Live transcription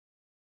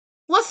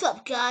What's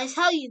up, guys?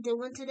 How you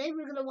doing? Today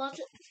we're gonna watch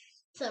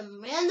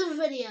some random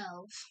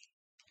videos.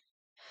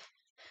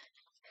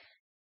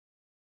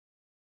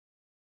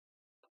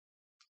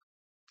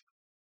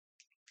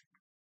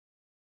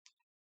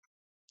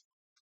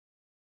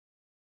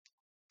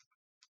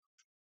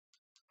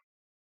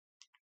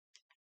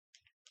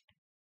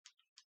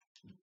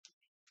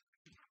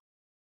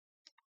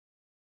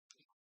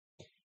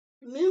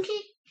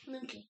 Monkey.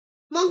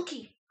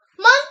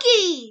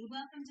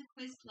 Welcome to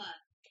Quiz Club.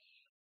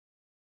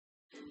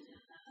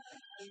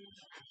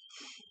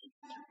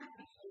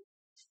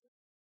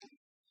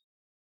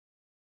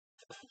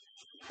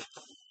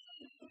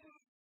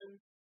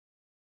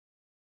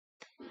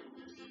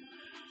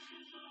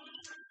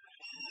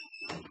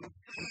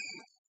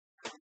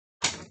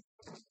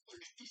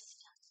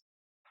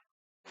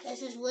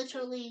 This is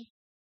literally.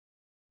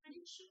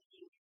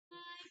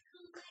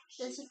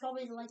 This is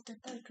probably like the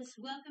third Christmas.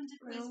 Welcome to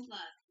Quiz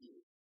Club.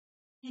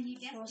 Can you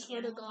guess I the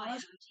swear to animal by God.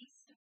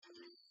 emojis?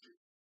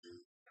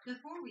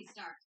 Before we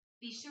start,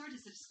 be sure to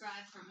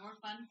subscribe for more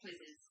fun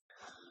quizzes.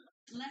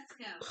 Let's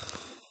go.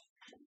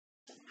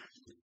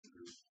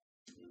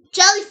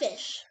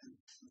 Jellyfish.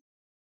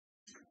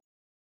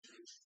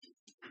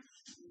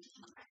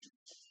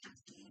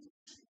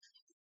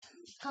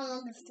 How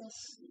long is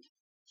this?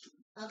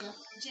 Okay.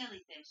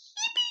 Jellyfish.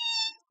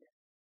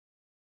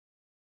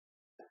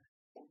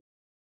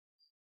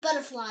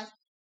 Butterfly.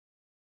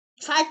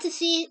 Try to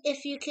see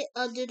if you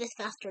can do this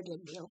faster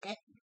than me, okay?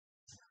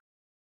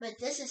 But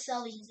this is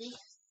so easy.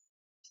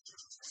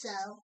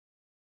 So.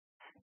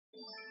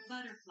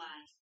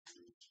 Butterfly.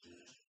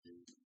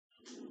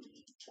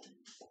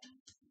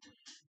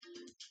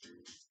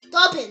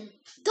 Dolphin.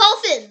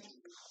 Dolphin.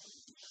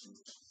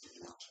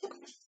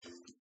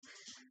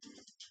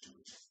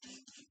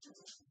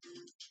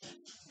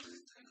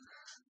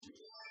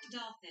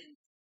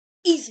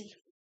 Easy.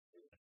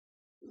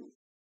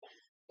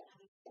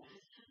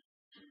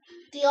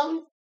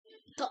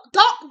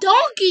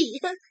 Donkey.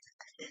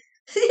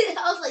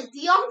 I was like,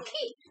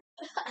 donkey.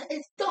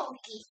 It's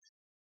donkey.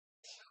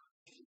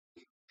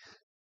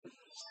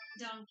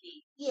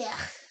 Donkey. Yeah.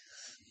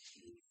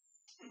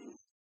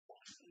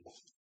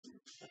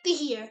 The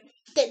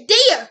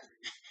deer.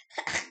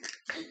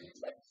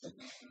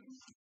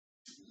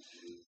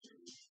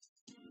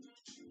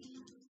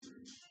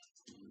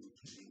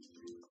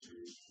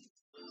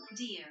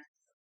 Deer.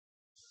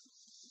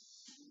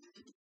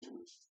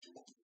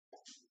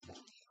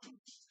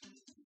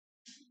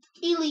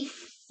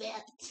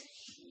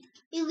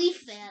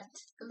 Elephant.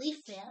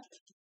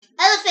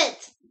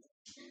 Elephant.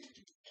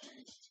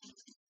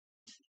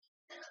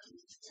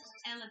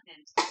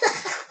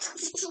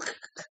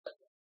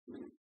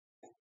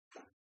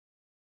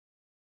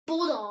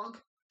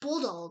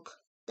 Bulldog.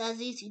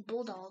 That's easy.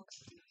 Bulldog.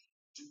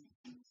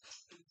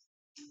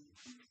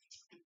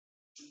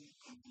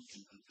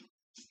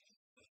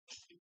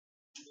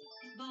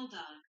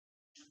 Bulldog.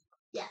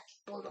 Yeah,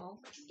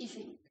 bulldog.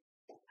 Easy.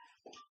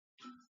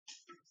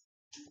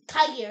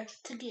 Tiger.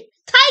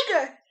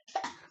 Tiger.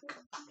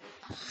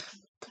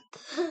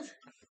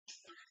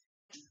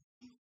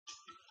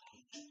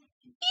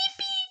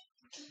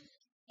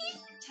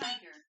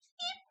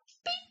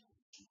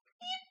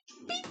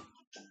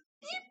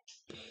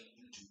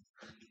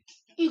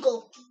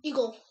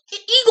 Eagle.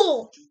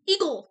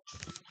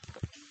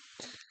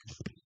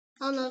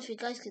 I don't know if you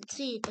guys can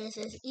see, but it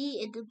says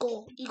E and the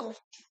goal. Eagle.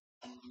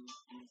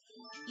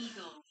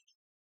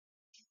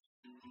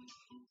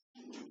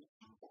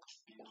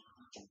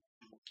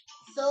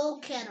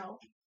 Volcano.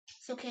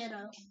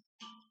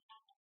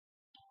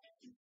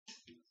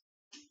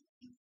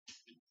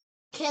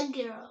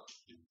 Kangaroo.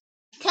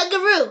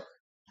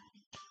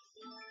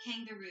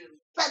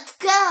 Let's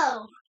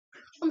go.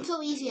 I'm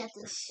so easy at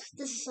this.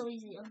 This is so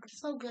easy. I'm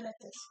so good at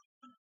this.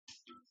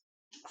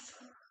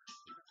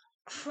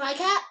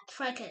 Cricket.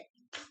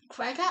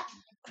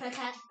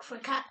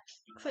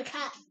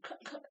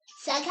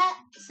 Sacat.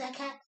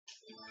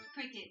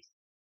 Cricket.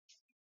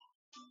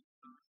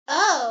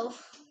 Oh.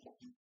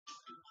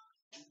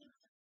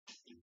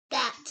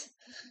 Bat.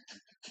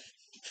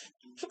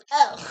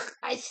 Oh,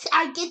 I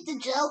get the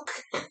joke.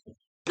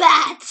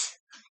 Bat.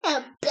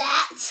 A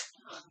bat.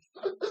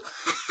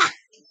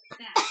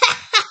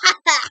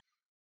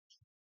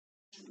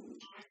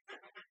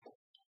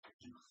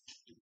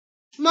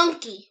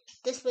 Monkey.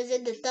 This was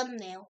in the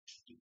thumbnail.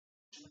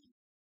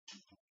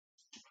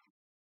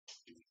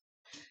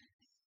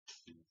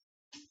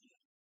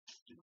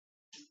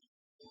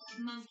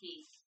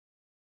 Monkey.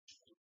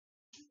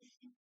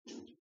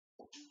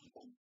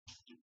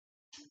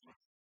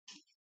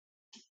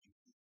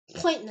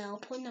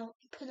 Pinocchio.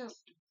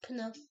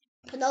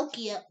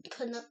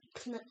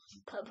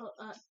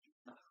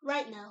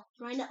 Rhino.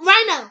 Rhino.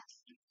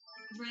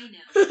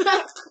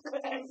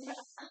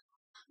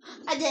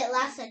 I did it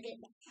last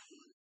second.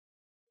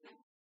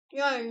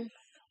 Yarn.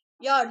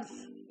 Yarf.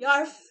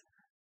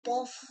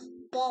 Boff.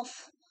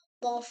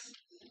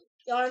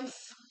 Yarf.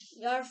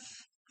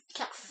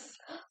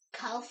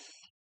 Calf.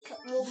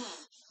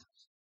 Wolf.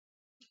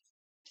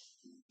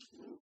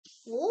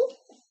 Wolf?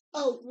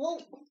 Oh, whoa.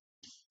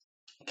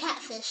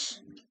 Catfish.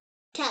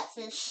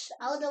 Catfish.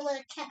 I don't know what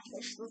a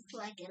catfish looks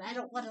like, and I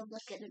don't want to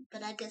look at it,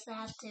 but I guess I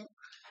have to.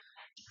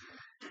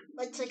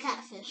 What's a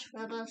catfish?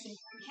 What about you?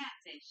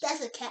 Catfish.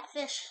 That's a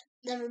catfish.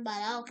 Never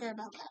mind, I don't care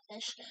about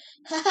catfish.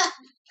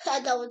 I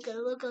know it's gonna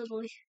look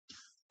ugly.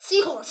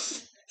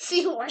 Seahorse.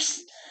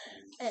 Seahorse.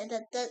 And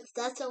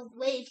that's a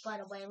wave, by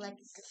the way, like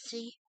the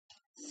sea.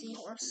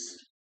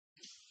 Seahorse.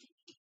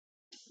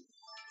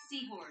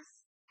 Seahorse.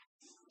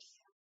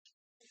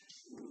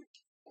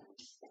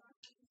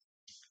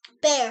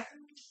 Bear.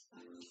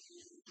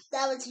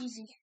 That was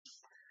easy.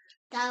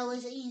 That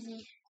was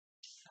easy.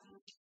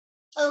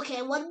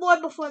 Okay, one more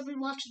before we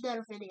watch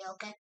another video,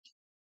 okay?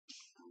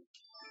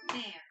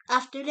 Bear.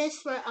 After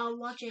this, I'll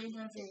watch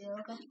another video,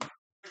 okay?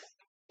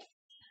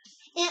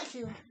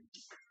 Antfood.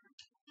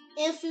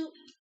 Antfood.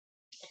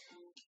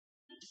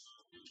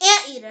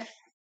 Anteater.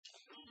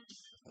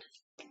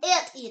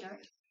 Anteater.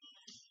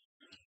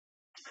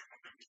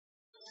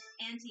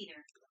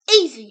 Anteater.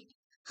 Easy.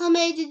 How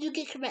many did you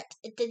get correct?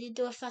 Did you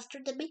do it faster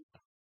than me?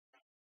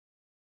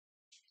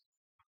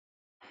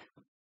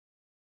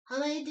 How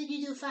many did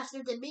you do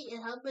faster than me,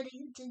 and how many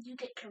did you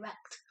get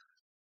correct?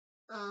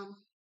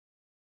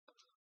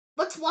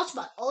 Let's watch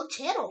my old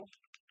channel.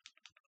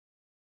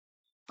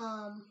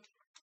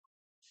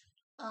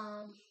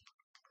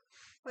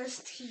 Where's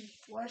T?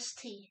 Where's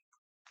T?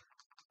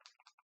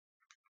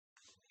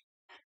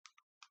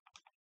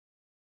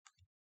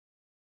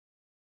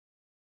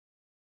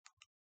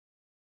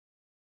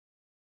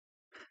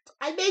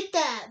 I made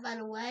that, by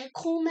the way.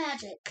 Cool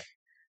Magic.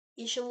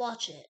 You should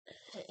watch it.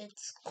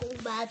 It's Cool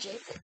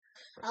Magic.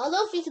 I don't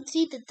know if you can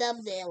see the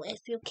thumbnail.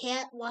 If you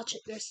can't, watch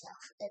it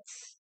yourself.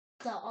 It's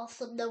the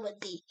awesome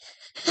Melody.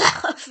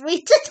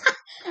 Read it.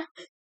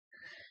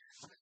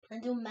 I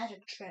do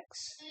magic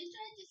tricks. I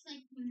tried this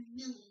like a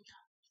million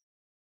times,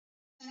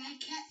 and I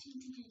can't seem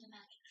to do the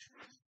magic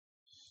trick.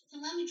 So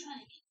let me try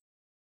again.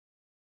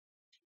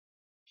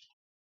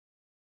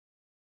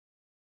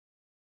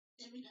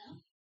 There we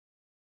go.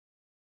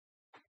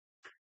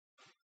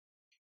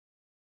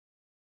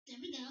 There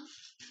we go.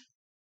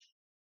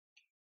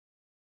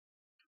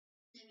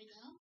 There we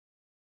go.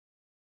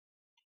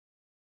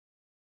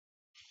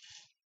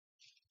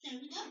 There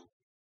we go.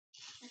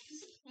 Like to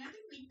subscribe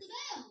and ring the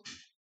bell.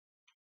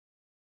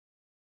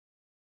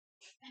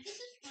 Like to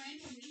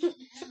subscribe and ring the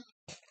bell.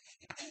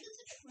 Like to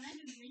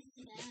subscribe and ring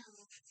the bell.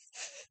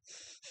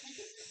 Like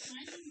to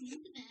subscribe and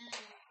ring the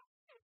bell.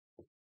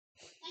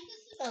 Like to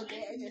subscribe.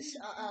 Okay,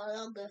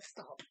 I'm gonna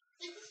stop.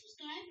 Like to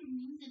subscribe and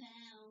ring the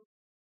bell.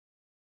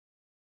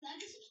 Like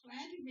to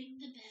subscribe and ring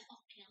the bell.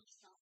 Okay, I'm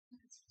stop.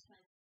 Like to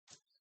subscribe.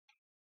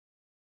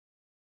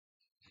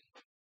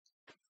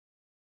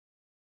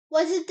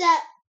 Wasn't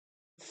that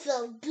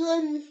so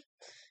good?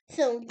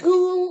 So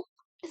cool.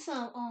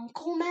 So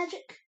Cool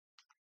Magic.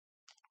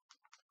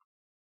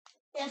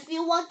 If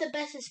you want the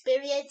best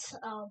experience,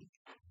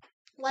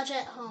 watch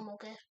at home,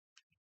 okay?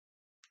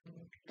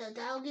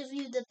 That'll give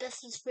you the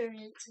best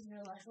experience in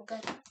your life,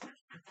 okay?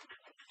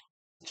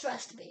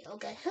 Trust me,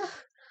 okay?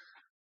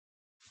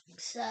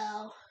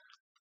 So,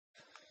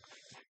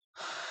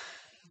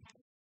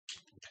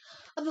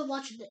 I've been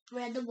watching the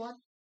random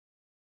one.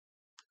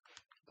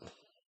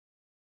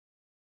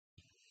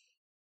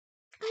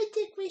 I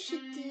think we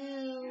should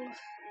do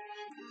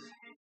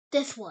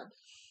this one.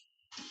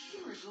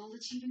 You're a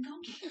goal-achieving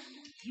goalkeeper.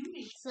 You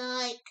made. It's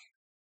like,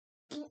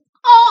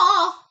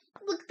 oh,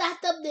 look at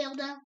that thumbnail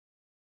now.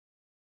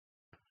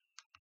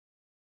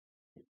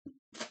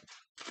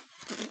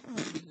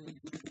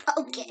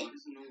 Okay.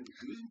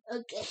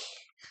 Okay.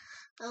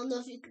 I don't know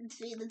if you can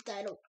see the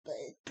title, but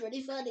it's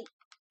pretty funny.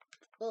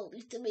 Well, at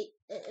least to me.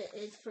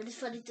 It's pretty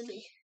funny to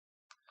me.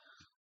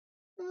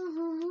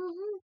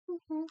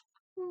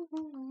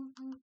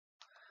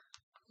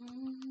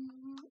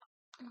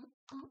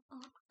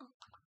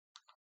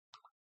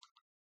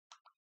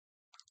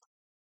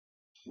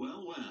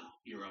 Well,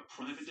 you're a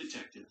private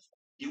detective.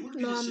 You work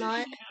in a city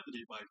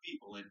inhabited by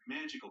people and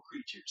magical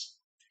creatures.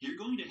 You're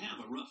going to have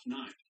a rough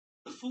night.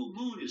 The full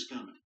moon is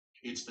coming.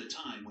 It's the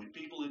time when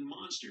people and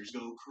monsters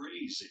go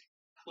crazy.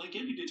 Like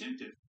any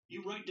detective,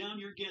 you write down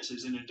your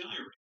guesses in a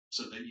diary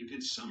so that you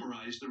can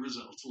summarize the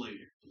results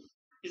later.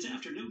 It's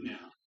afternoon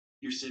now.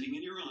 You're sitting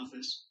in your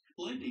office.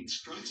 Lightning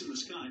strikes in the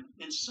sky,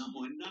 and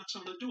someone knocks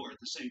on the door at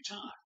the same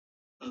time.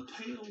 A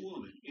pale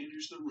woman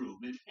enters the room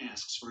and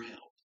asks for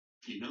help.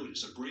 You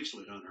notice a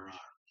bracelet on her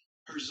arm.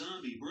 Her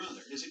zombie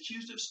brother is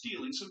accused of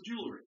stealing some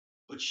jewelry,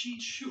 but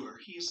she's sure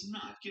he is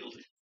not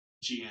guilty.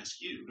 She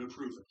asks you to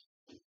prove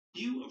it.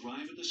 You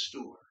arrive at the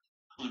store.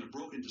 On a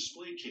broken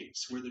display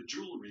case where the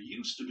jewelry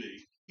used to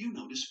be, you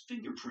notice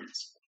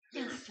fingerprints.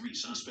 There are 3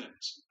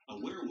 suspects, a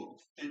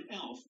werewolf, an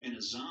elf, and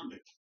a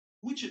zombie.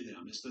 Which of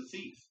them is the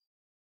thief?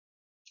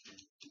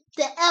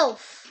 The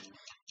elf.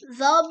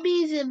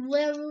 Zombies and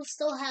werewolves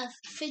still have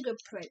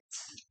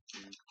fingerprints.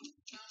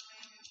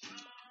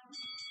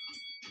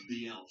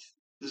 The elf.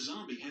 The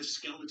zombie has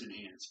skeleton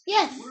hands.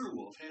 Yes. The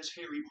werewolf has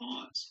hairy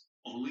paws.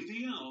 Only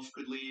the elf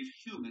could leave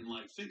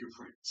human-like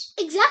fingerprints.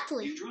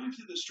 Exactly. You drive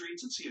through the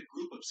streets and see a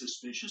group of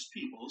suspicious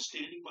people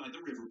standing by the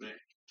riverbank.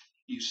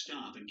 You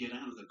stop and get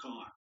out of the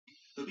car.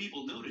 The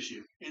people notice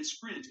you and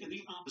sprint in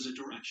the opposite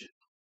direction.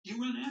 You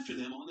run after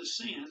them on the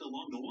sand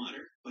along the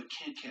water, but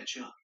can't catch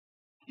up.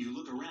 You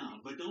look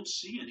around, but don't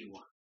see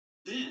anyone.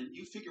 Then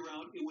you figure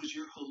out it was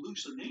your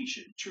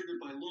hallucination triggered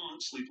by long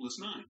sleepless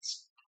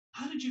nights.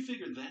 How did you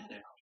figure that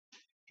out?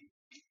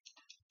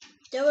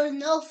 There were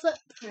no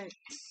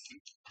footprints.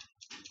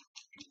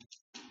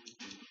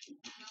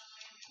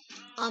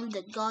 I'm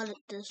the god at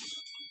this.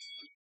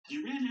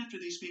 You ran after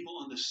these people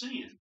on the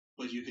sand,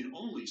 but you can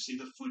only see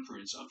the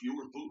footprints of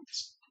your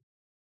boots.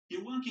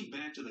 You're walking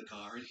back to the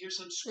car and hear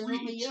some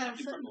screams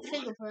coming from the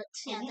water.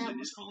 A woman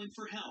is calling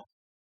for help.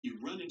 You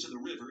run into the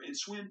river and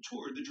swim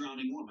toward the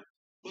drowning woman.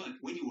 But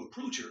when you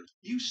approach her,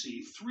 you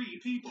see 3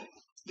 people.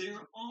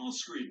 They're all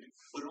screaming,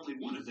 but only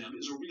one of them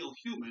is a real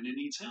human and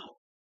needs help.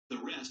 The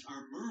rest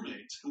are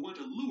mermaids who want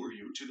to lure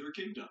you to their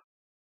kingdom.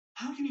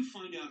 How can you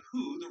find out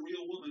who the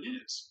real woman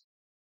is?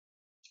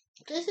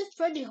 This is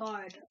pretty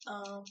hard.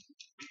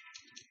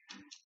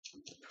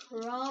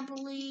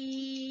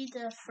 Probably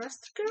the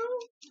first girl?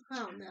 I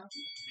don't know.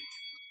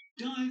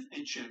 Dive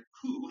and check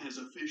who has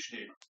a fish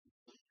tail.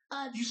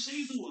 You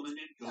save the woman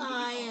and go to the car.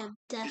 I am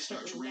definitely it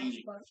starts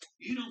raining.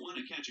 You don't want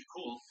to catch a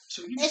cold,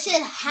 so you It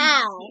said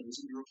how.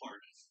 In your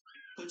apartment.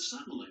 But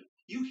suddenly,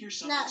 you hear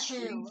someone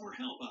scream for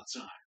help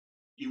outside.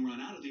 You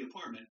run out of the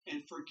apartment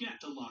and forget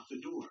to lock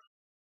the door.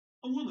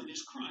 A woman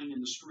is crying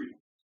in the street.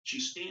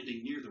 She's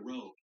standing near the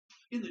road.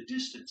 In the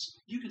distance,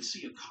 you can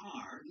see a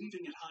car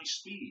leaving at high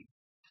speed.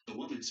 The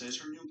woman says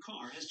her new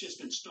car has just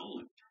been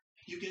stolen.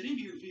 You get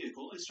into your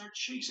vehicle and start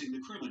chasing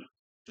the criminal.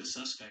 The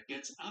suspect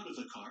gets out of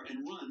the car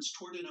and runs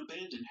toward an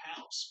abandoned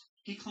house.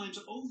 He climbs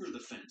over the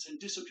fence and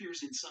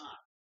disappears inside.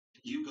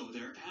 You go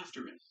there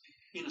after him.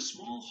 In a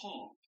small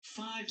hall,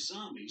 5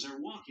 zombies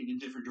are walking in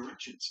different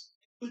directions.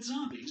 But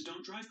zombies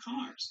don't drive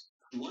cars.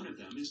 One of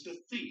them is the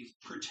thief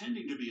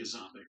pretending to be a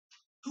zombie.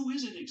 Who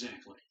is it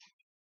exactly?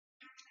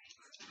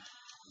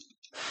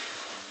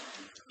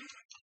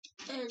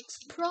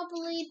 It's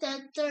probably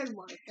the third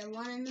one, the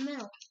one in the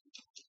middle.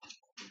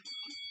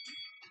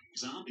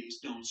 Zombies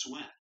don't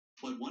sweat,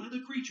 but one of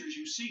the creatures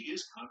you see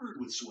is covered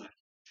with sweat.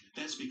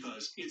 That's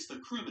because it's the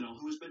criminal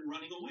who has been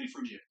running away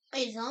from you.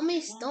 Hey,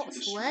 zombies don't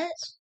sweat?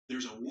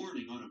 There's a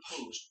warning on a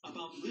post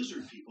about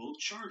lizard people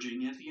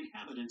charging at the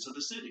inhabitants of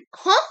the city.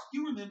 Huh?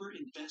 You remember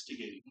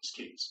investigating this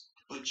case,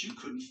 but you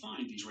couldn't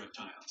find these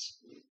reptiles.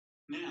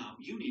 Now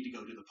you need to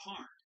go to the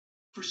park.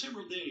 For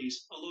several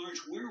days, a large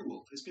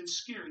werewolf has been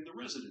scaring the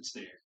residents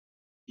there.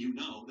 You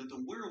know that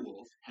the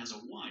werewolf has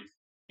a wife,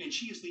 and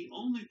she is the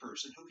only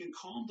person who can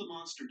calm the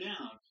monster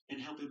down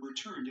and help him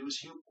return to his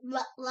human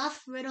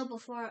Last riddle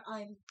before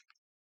I'm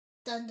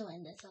done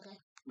doing this,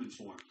 okay?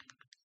 form.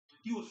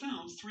 You have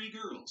found 3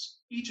 girls.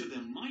 Each of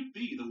them might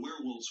be the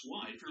werewolf's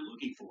wife you're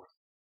looking for.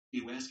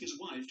 You ask his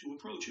wife to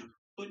approach him,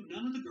 but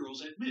none of the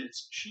girls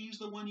admits she's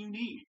the one you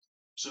need.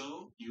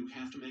 So you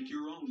have to make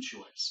your own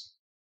choice.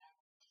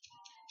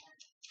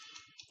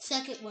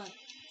 Second one.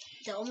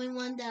 The only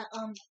one that,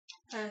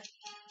 her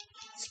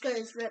skirt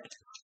is ripped.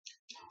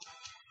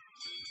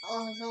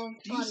 Oh, his own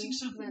Do you body see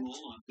something ripped.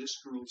 roll on this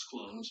girl's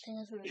clothes?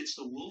 Ripped. It's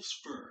the wolf's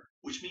fur,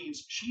 which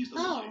means she's the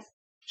wife.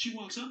 She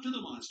walks up to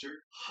the monster,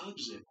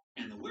 hugs it,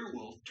 and the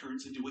werewolf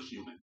turns into a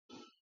human.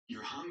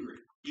 You're hungry.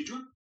 You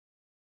drunk.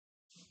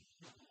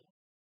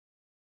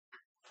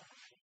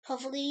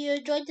 Hopefully you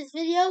enjoyed this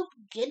video.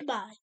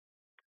 Goodbye.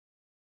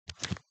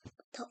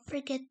 Don't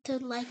forget to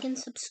like and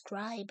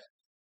subscribe.